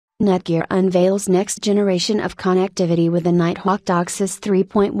NETGEAR unveils next generation of connectivity with the Nighthawk DOCSIS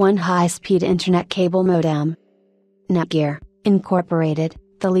 3.1 high-speed internet cable modem. NETGEAR, Incorporated,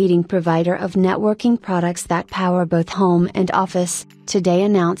 the leading provider of networking products that power both home and office, today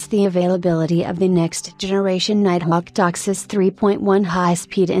announced the availability of the next generation Nighthawk DOCSIS 3.1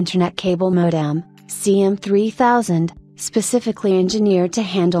 high-speed internet cable modem, CM3000, specifically engineered to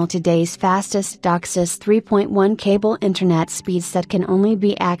handle today's fastest DOCSIS 3.1 cable internet speeds that can only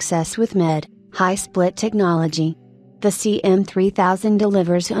be accessed with mid-high split technology. The CM3000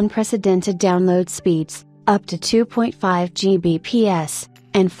 delivers unprecedented download speeds, up to 2.5 Gbps,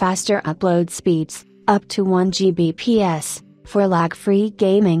 and faster upload speeds, up to 1 Gbps, for lag-free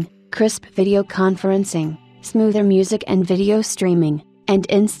gaming, crisp video conferencing, smoother music and video streaming, and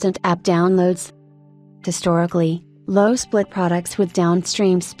instant app downloads. Historically, low-split products with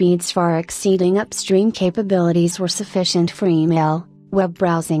downstream speeds far exceeding upstream capabilities were sufficient for email, web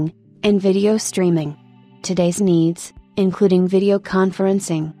browsing, and video streaming. Today's needs, including video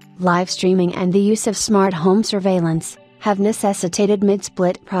conferencing, live streaming and the use of smart home surveillance, have necessitated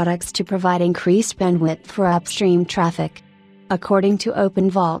mid-split products to provide increased bandwidth for upstream traffic. According to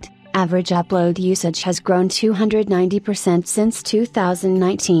OpenVault, average upload usage has grown 290% since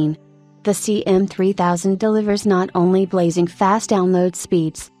 2019. The CM3000 delivers not only blazing fast download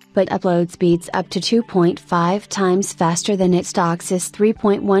speeds, but upload speeds up to 2.5 times faster than its DOCSIS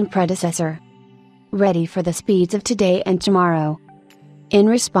 3.1 predecessor. Ready for the speeds of today and tomorrow. In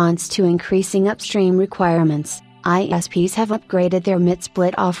response to increasing upstream requirements, ISPs have upgraded their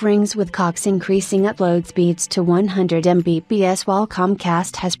mid-split offerings with Cox increasing upload speeds to 100 Mbps while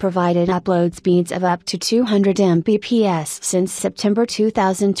Comcast has provided upload speeds of up to 200 Mbps since September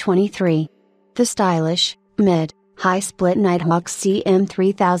 2023. The stylish, mid-high split Nighthawk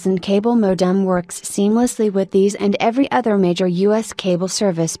CM3000 cable modem works seamlessly with these and every other major US cable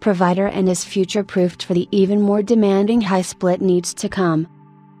service provider and is future-proofed for the even more demanding high-split needs to come.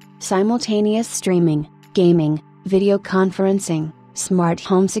 Simultaneous streaming, gaming, video conferencing, smart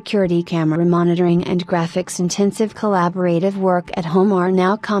home security camera monitoring and graphics-intensive collaborative work at home are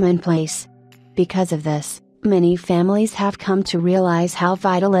now commonplace. Because of this, many families have come to realize how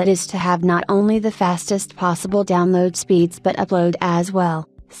vital it is to have not only the fastest possible download speeds but upload as well,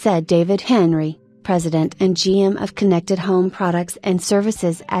 said David Henry, President and GM of Connected Home Products and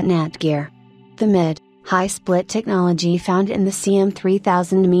Services at NETGEAR. The mid-high split technology found in the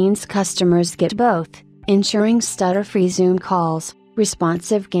CM3000 means customers get both, ensuring stutter-free Zoom calls,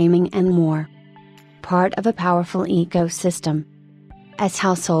 responsive gaming and more. Part of a powerful ecosystem. As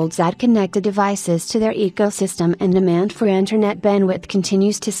households add connected devices to their ecosystem and demand for internet bandwidth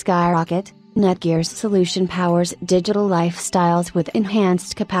continues to skyrocket, NETGEAR's solution powers digital lifestyles with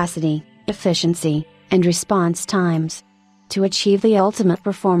enhanced capacity, efficiency, and response times. To achieve the ultimate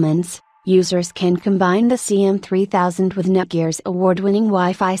performance, users can combine the CM3000 with NETGEAR's award-winning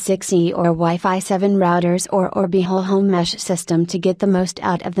Wi-Fi 6E or Wi-Fi 7 routers or be whole home mesh system to get the most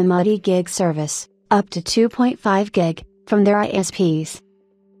out of the multi-gig service, up to 2.5 gig, from their ISPs.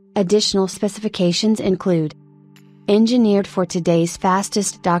 Additional specifications include: engineered for today's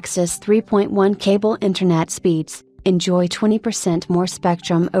fastest DOCSIS 3.1 cable internet speeds, enjoy 20% more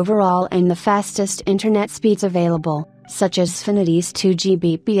spectrum overall and the fastest internet speeds available, such as Xfinity's 2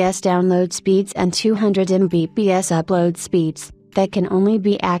 Gbps download speeds and 200 Mbps upload speeds, that can only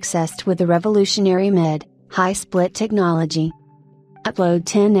be accessed with the revolutionary mid-high split technology. Upload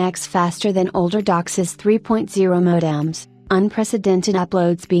 10x faster than older DOCSIS 3.0 modems, unprecedented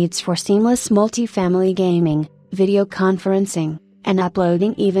upload speeds for seamless multifamily gaming, video conferencing, and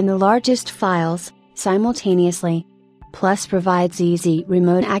uploading even the largest files, simultaneously. Plus provides easy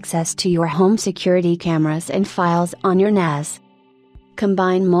remote access to your home security cameras and files on your NAS.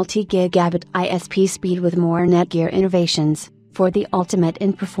 Combine multi-gigabit ISP speed with more NETGEAR innovations, for the ultimate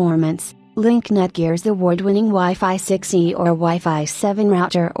in performance. Link NETGEAR's award-winning Wi-Fi 6E or Wi-Fi 7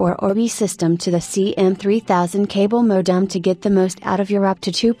 router or Orbi system to the CM3000 cable modem to get the most out of your up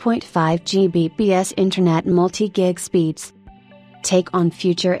to 2.5 Gbps internet multi-gig speeds. Take on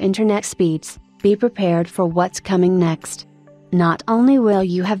future internet speeds. Be prepared for what's coming next. Not only will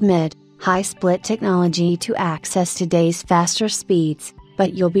you have mid-high split technology to access today's faster speeds,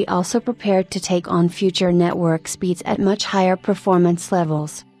 but you'll be also prepared to take on future network speeds at much higher performance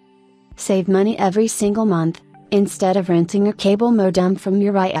levels. Save money every single month. Instead of renting a cable modem from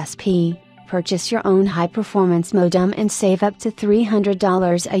your ISP, purchase your own high-performance modem and save up to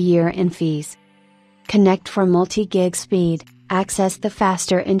 $300 a year in fees. Connect for multi-gig speed. Access the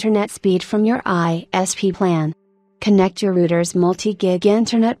faster internet speed from your ISP plan. Connect your router's multi-gig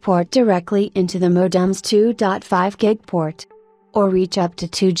internet port directly into the modem's 2.5 gig port. or reach up to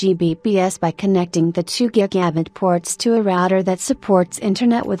 2 Gbps by connecting the 2 gigabit ports to a router that supports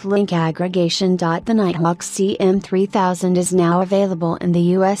internet with link aggregation. The Nighthawk CM3000 is now available in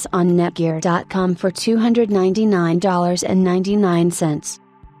the US on NETGEAR.com for $299.99.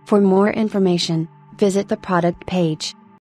 For more information, visit the product page.